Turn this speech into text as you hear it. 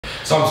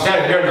So I'm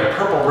standing here in the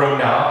purple room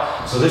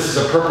now. So this is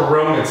a purple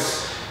room.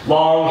 It's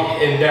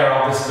long and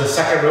narrow. This is the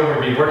second room. We're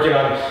going to be working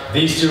on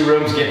these two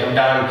rooms, getting them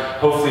done.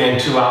 Hopefully in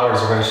 2 hours,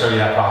 we're going to show you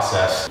that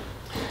process.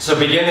 So to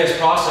begin this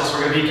process,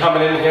 we're going to be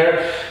coming in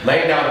here,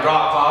 laying down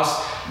drop cloths,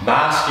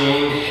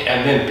 masking,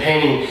 and then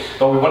painting.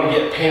 But we want to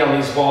get paint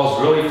on these walls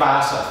really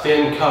fast, a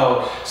thin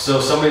coat. So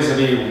somebody's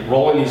going to be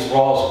rolling these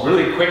walls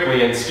really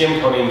quickly and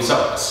skim coating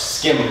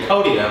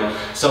them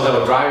so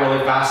they'll dry really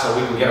fast so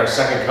we can get our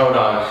second coat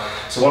on.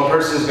 So one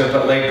person is going to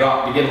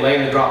begin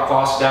laying the drop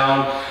cloths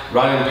down,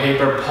 running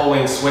paper,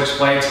 pulling switch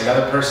plates.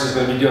 Another person is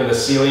going to be doing the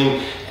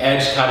ceiling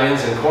edge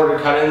cut-ins and quarter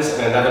cut-ins,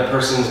 and another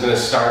person is going to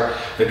start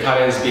the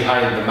cut-ins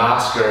behind the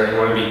masker, and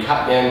we're going to be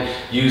cutting in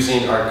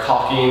using our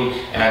caulking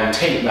and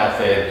tape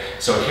method.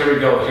 So here we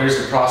go. Here's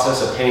the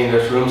process of painting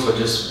this room, so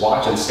just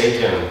watch and stay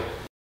tuned.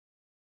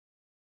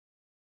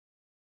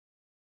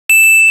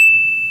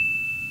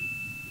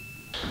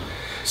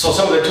 So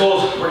some of the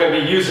tools we're going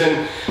to be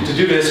using to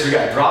do this, we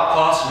got drop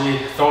cloths. We'll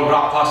be throwing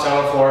drop cloths down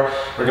on the floor.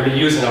 We're going to be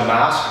using a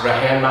mask, or a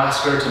hand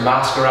masker, to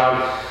mask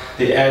around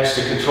the edge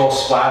to control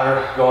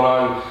splatter going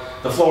on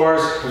the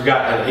floors. We've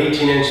got an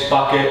 18-inch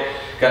bucket,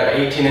 got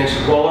an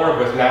 18-inch roller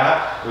with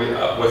nap,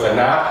 with a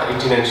nap,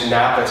 18-inch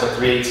nap. That's a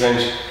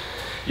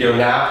 3/8"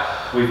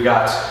 nap. We've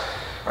got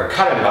our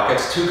cutting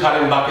buckets, 2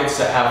 cutting buckets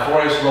that have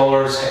 4-inch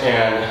rollers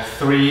and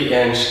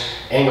 3-inch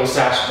angle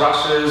sash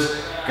brushes.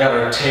 Got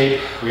our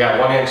tape. We got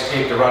 1-inch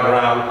tape to run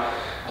around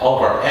all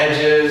of our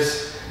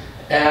edges,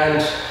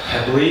 and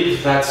I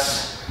believe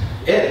that's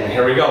it. And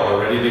here we go.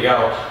 We're ready to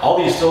go. All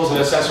these tools and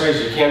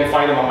accessories, you can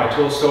find them on my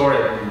tool store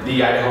at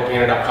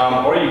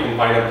theidahopainter.com, or you can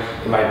find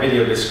them in my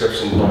video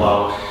description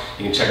below.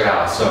 You can check it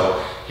out.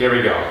 So here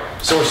we go.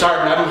 So we're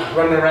starting. I'm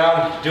running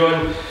around doing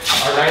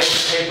our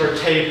 9-inch paper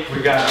tape.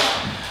 We got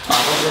one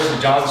person,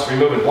 John's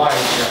removing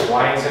blinds. We got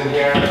blinds in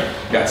here.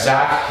 We got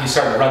Zach. He's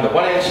starting to run the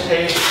 1-inch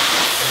tape.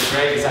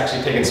 Greg is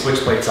actually taking switch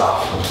plates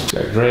off.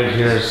 Got Greg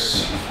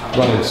here's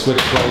running switch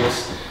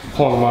plates,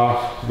 pulling them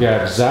off. We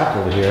got Zach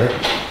over here.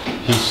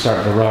 He's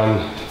starting to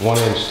run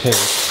 1-inch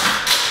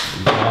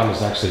tape. John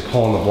is actually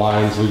pulling the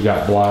blinds. We've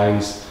got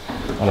blinds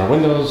on our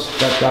windows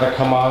that got to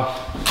come off.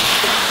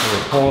 So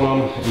we're pulling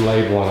them and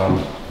labeling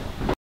them.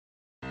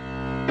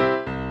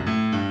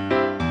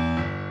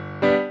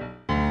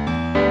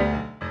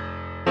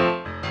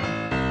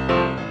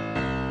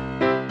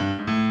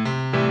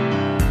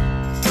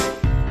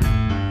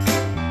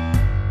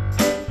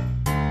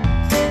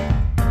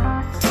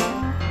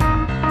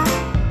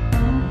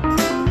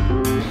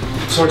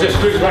 So we're just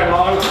cruising right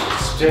along.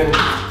 It's been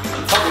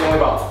probably only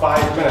about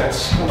 5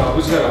 minutes. I don't know,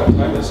 who's got a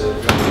time is it?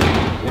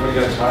 Anybody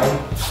got a time?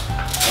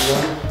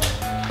 Anyone?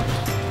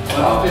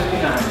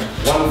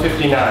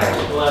 1:59.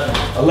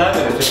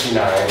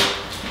 11:59.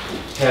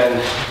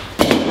 And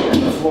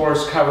the floor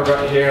is covered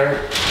right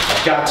here.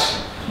 I've got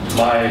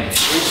my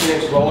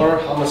 18-inch roller.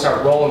 I'm gonna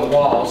start rolling the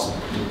walls.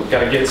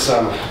 Got to get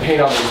some paint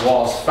on these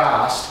walls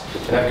fast.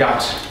 And I've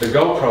got the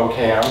GoPro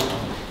cam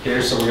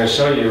here, so we're gonna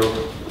show you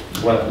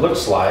what it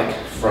looks like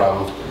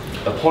from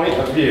the point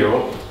of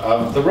view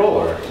of the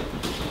roller.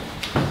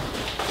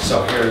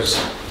 So here's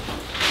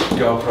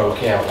GoPro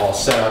cam all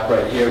set up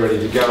right here, ready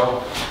to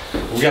go.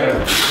 We got to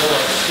roll our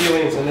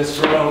ceilings in this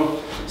room,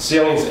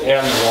 ceilings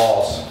and the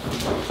walls.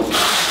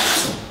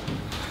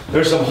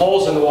 There's some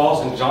holes in the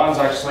walls, and John's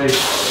actually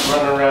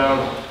running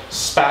around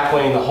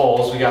spackling the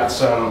holes. We got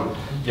some,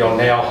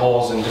 nail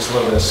holes and just a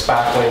little bit of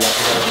spackling that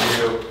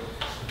we're gonna do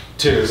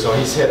too. So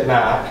he's hitting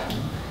that,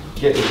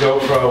 getting the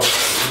GoPro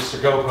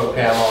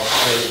cam all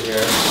straight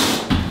here.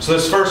 So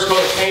this first coat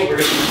of paint we're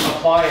going to be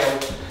applying,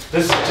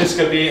 this is just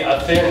going to be a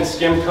thin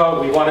skim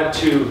coat. We want it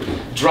to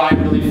dry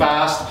really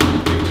fast.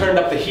 We've turned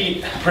up the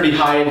heat pretty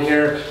high in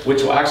here,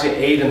 which will actually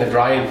aid in the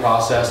drying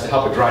process to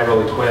help it dry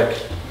really quick.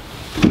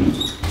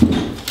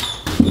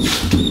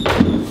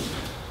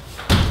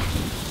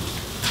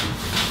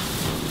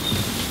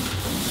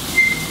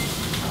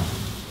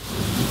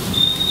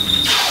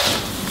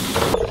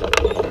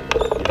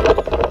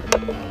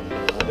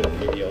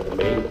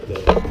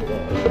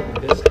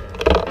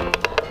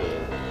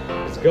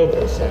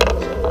 GoPro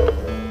sounds.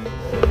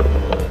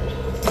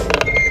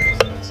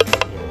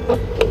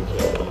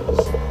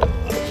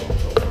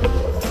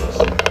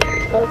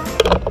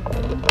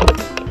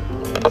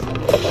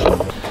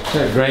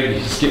 Okay, Greg,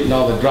 he's getting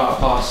all the drop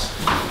cloths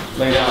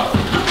laid out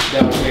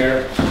down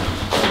here.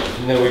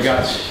 And then we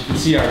got, you can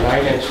see our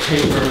 9-inch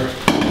paper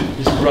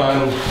is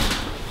run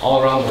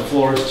all around the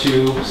floors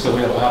too, so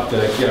we don't have to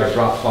get our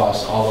drop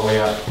cloths all the way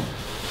up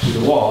to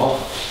the wall.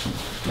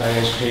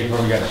 9-inch paper,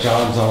 we got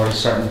John's already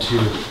starting to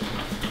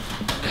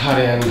cut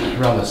in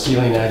around the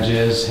ceiling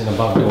edges and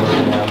above door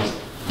jambs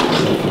and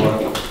so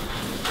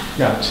forth.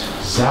 Got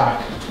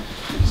Zach,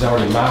 he's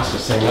already masked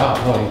this thing up. I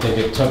don't even think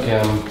it took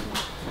him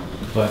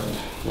but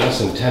less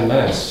than 10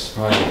 minutes,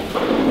 probably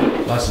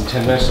less than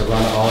 10 minutes to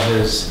run all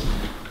his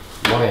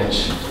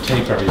 1-inch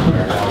tape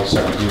everywhere. Now he's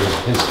starting to do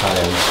his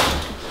cut-ins.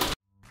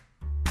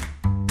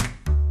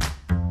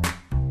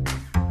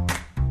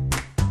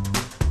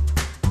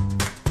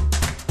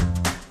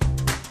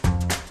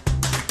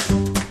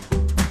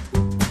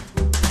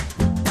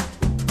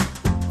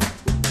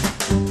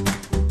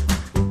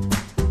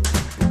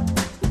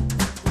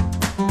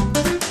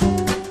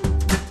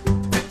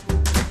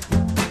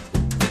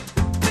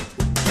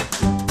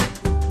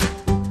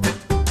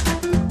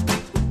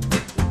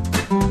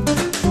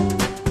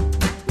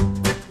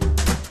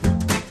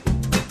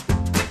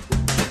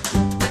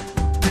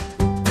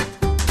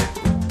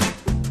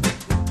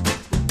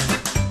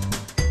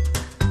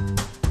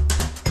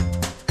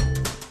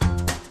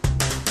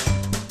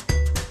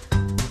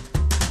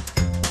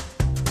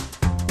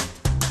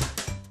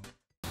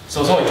 So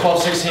it's only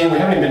 12:16. We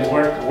haven't even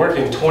been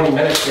working 20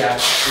 minutes yet.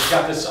 We've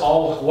got this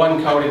all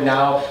one coated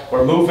now.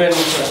 We're moving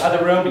to the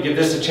other room to give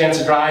this a chance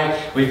to dry.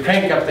 We've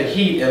cranked up the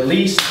heat at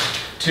least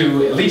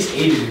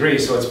 80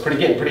 degrees, so it's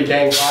getting pretty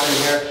dang hot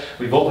in here.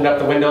 We've opened up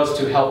the windows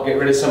to help get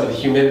rid of some of the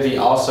humidity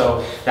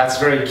also. That's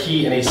very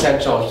key and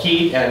essential,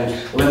 heat and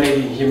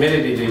eliminating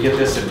humidity to get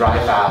this to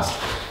dry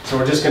fast. So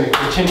we're just going to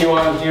continue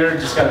on here,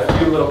 just got a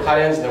few little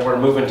cut-ins, and then we're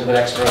moving to the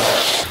next room.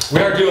 We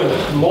are doing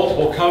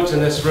multiple coats in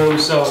this room,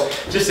 so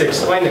just to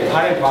explain the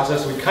cutting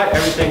process, we cut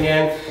everything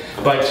in,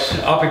 but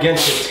up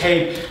against the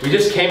tape, we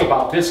just came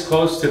about this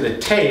close to the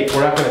tape.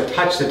 We're not going to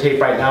touch the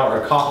tape right now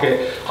or caulk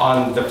it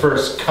on the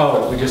first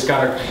coat. We just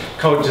got our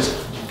coat,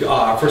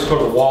 first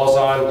coat of the walls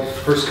on,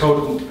 first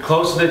coat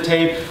close to the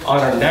tape. On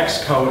our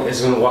next coat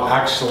is when we'll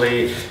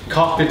actually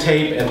caulk the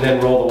tape and then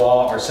roll the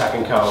wall, our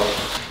second coat.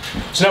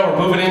 So now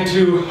we're moving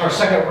into our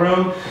second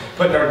room,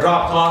 putting our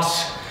drop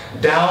cloths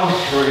down,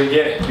 and we're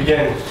going to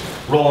begin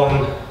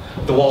rolling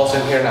the walls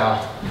in here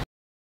now.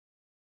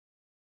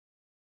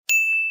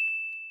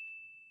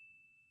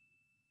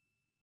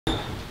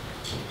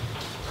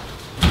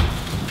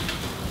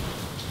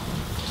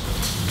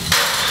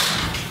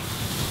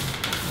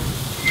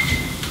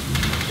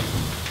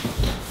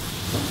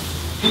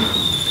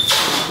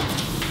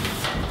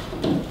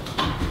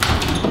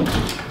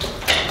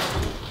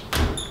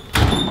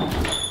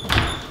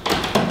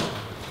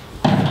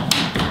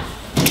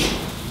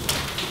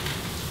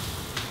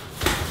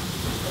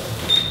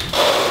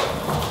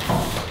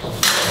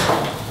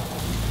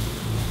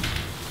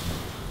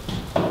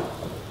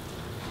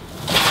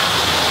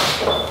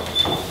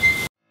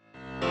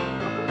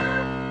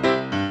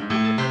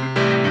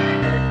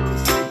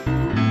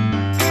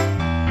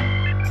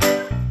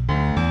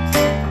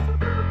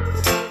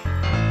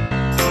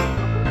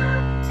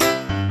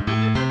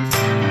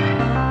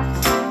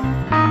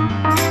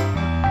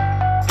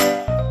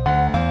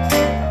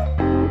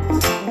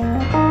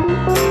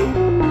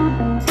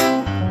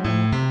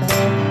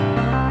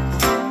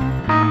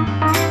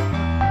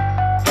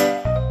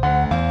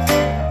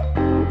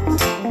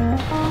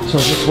 So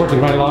we're just working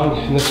right along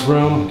in this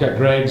room. Got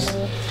Greg's,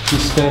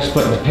 he's finished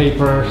putting the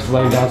paper, he's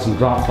laying down some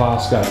drop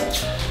cloths.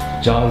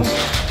 Got John's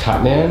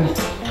cutting in,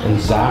 and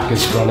Zach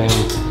is running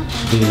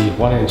the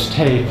 1-inch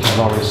tape. I've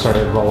already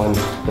started rolling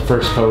the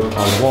first coat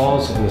on the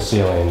walls and the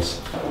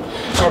ceilings.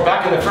 So we're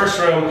back in the first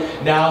room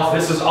now.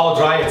 This is all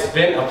dry. It's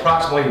been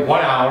approximately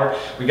 1 hour.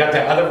 We got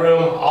that other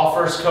room all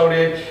first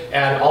coated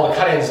and all the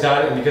cut-ins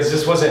done. And because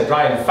this wasn't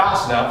drying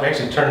fast enough, we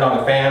actually turned on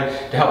a fan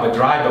to help it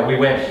dry, but we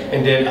went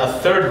and did a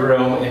third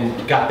room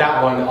and got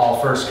that one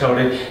all first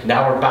coated.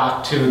 Now we're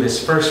back to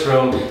this first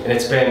room, and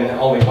it's been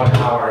only 1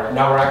 hour.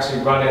 Now we're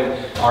actually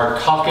running our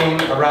caulking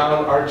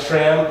around our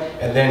trim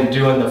and then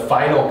doing the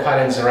final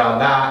cut-ins around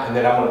that. And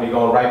then I'm going to be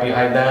going right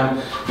behind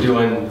them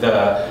doing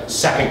the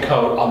second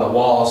coat on the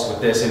walls with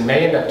this. It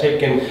may end up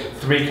taking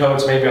 3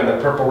 coats maybe on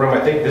the purple room. I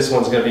think this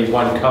one's going to be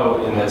 1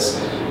 coat in this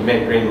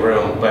mint green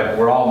room, but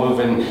we're all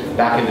moving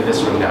back into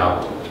this room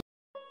now.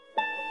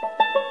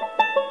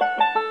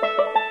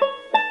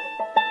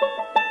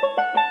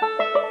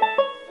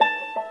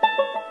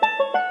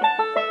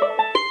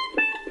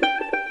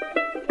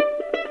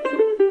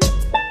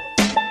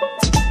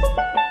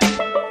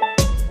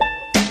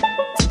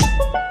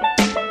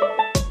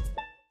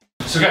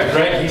 So we got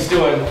Greg, he's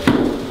doing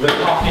the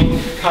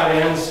caulking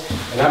cut-ins,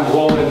 and I'm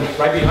rolling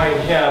right behind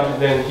him,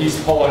 and then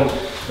he's pulling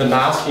the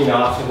masking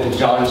off, and then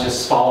John's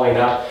just following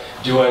up,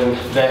 doing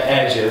the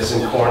edges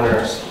and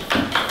corners.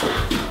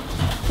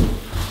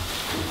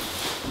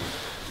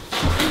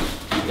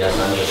 Yes,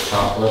 I'm just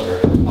top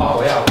liver.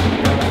 Oh yeah,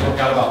 I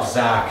forgot about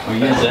Zach. We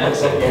use Zach.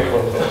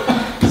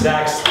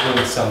 Zach's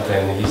doing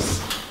something, he's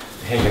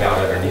hanging out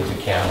underneath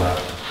the camera.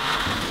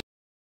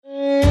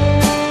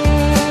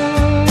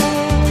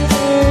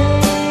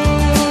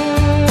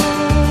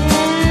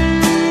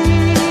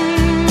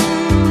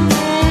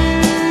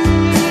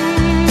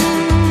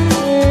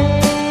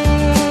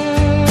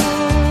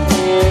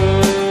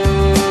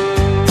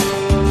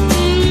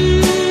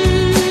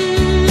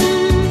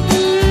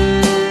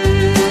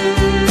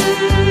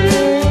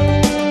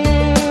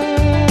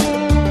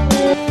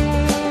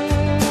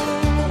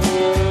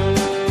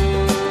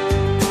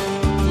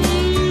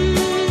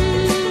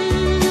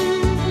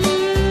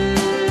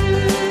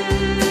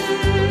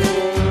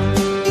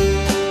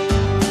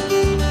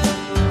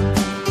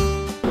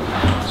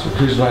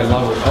 Cruising right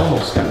along, we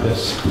almost got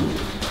this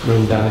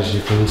room done, as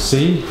you can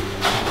see. You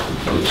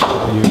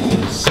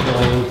can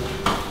ceiling.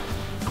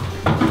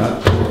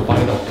 Got the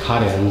final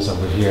cut-ins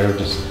over here.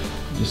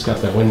 Just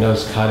got the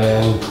windows cut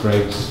in.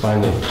 Greg's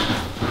finally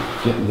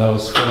getting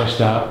those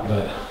finished up,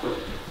 but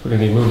we're going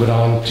to be moving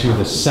on to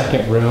the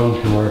second room,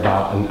 and we're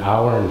about 1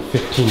 hour and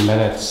 15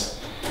 minutes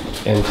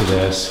into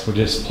this. We're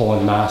just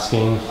pulling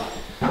masking.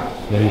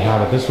 There you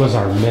have it. This was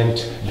our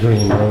mint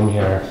green room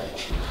here.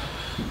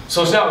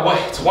 So it's now,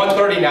 it's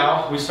 1:30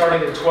 now. We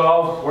started at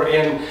 12. We're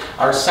in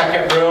our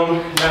second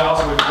room now,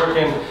 so we've been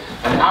working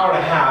 1.5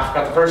 hours.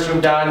 Got the first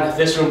room done,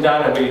 this room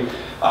done, and we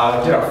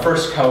did our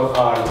first coat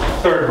on the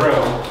third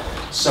room.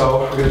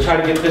 So we're gonna try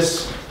to get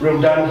this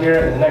room done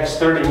here in the next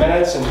 30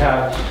 minutes and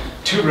have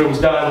 2 rooms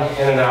done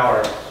in an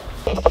hour.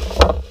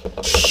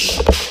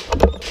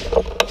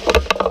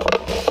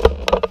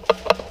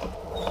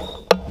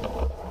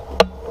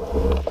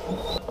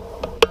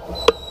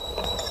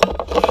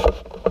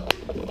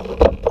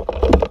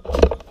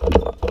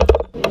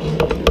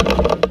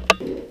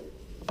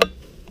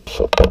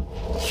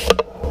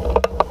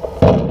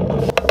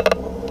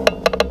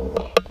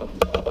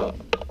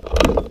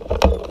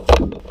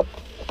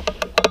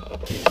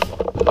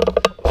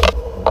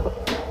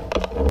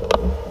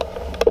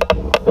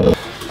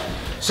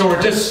 So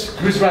we're just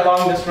cruising right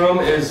along. This room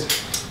is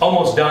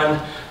almost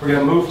done. We're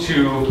gonna move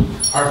to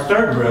our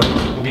 3rd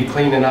room. We'll be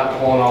cleaning up,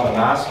 pulling all the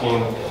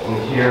masking.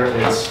 And here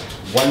it's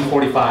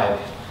 1:45.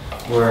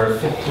 We're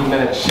 15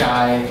 minutes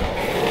shy.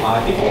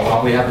 I think we'll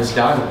probably have this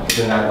done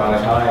in that amount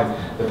of time.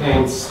 The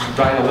paint's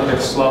drying a little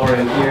bit slower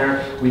in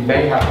here. We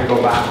may have to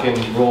go back and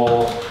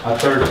roll a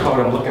 3rd coat.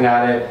 I'm looking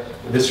at it.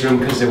 This room,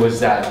 because it was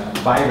that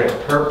vibrant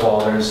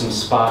purple, there's some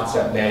spots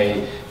that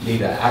may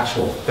need an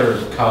actual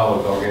 3rd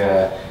coat.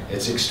 But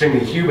it's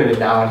extremely humid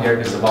down here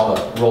because of all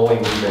the rolling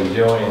we've been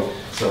doing,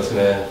 so it's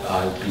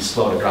gonna be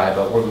slow to dry,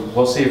 but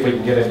we'll see if we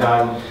can get it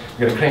done.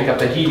 We're gonna crank up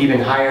the heat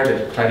even higher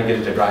to try to get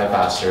it to dry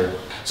faster.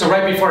 So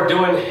right before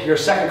doing your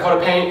 2nd coat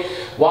of paint,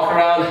 walk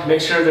around, make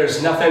sure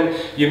there's nothing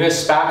you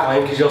missed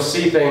spackling, because you'll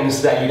see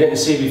things that you didn't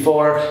see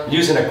before.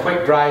 Using a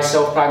quick dry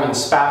self-priming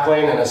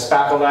spackling and a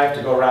spackle knife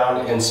to go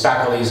around and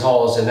spackle these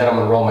holes, and then I'm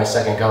gonna roll my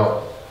 2nd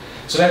coat.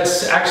 So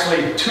that's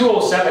actually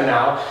 2:07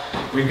 now.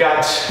 We've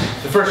got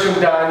the 1st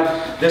room done.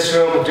 This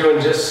room we're doing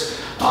just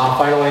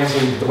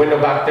finalizing the window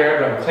back there,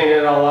 but I'm cleaning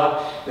it all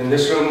up. And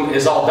this room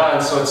is all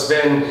done, so it's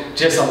been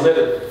just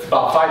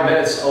about 5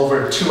 minutes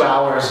over 2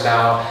 hours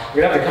now.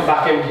 We're gonna have to come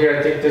back in here.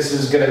 I think this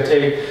is gonna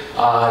take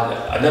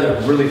another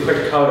really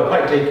quick coat. It'll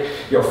probably take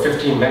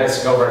 15 minutes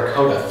to go over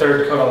a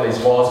 3rd coat on these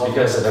walls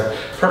because of the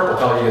purple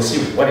color. You can see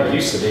what it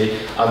used to be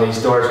on these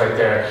doors right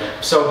there.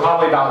 So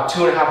probably about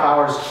 2.5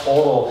 hours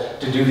total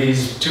to do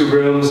these 2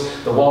 rooms,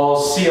 the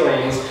walls,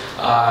 ceilings.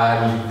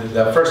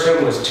 The 1st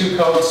room was 2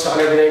 coats on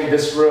everything.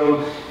 This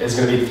room is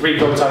going to be 3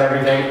 coats on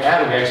everything,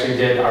 and we actually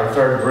did our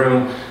 3rd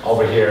room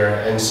over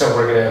here, and so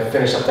we're going to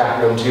finish up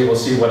that room too. We'll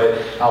see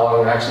how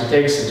long it actually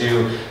takes to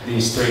do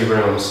these 3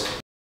 rooms.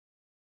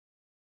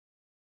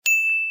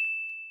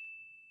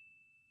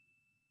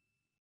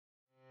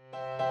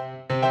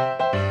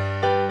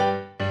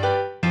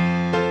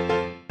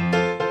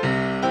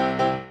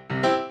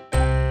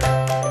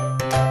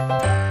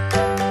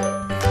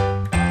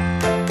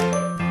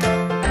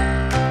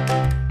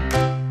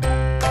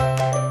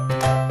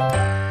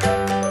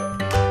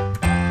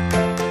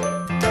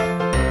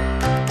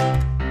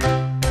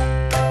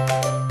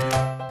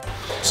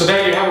 So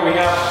there you have it. We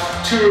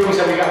have 2 rooms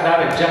that we got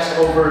done in just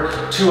over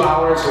 2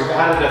 hours. We've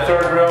added a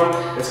 3rd room.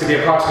 It's going to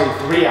be approximately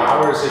 3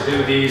 hours to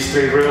do these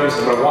 3 rooms.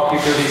 I'm going to walk you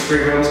through these 3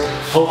 rooms.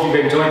 Hope you've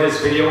enjoyed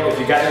this video. If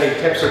you got any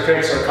tips or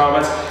tricks or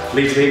comments,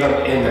 please leave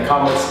them in the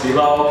comments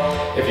below.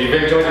 If you've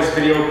enjoyed this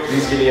video,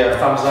 please give me a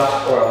thumbs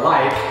up or a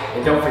like.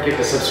 And don't forget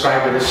to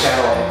subscribe to this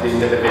channel at the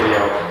end of the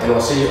video. And we'll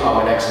see you on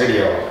my next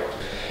video.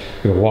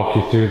 I'm going to walk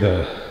you through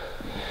the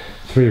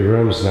 3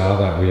 rooms now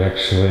that we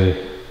actually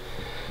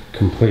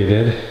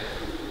completed.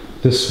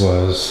 This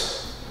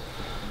was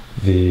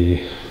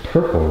the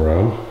purple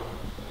room.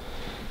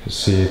 You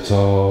see it's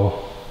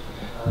all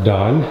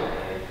done.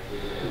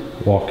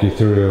 Walk you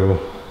through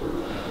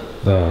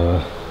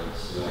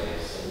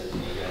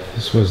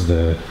this was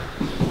the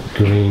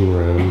green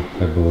room,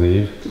 I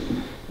believe.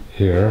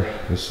 Here,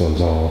 this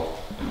one's all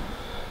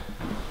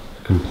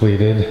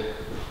completed.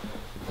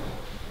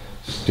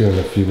 Just doing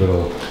a few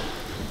little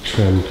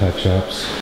trim touch-ups.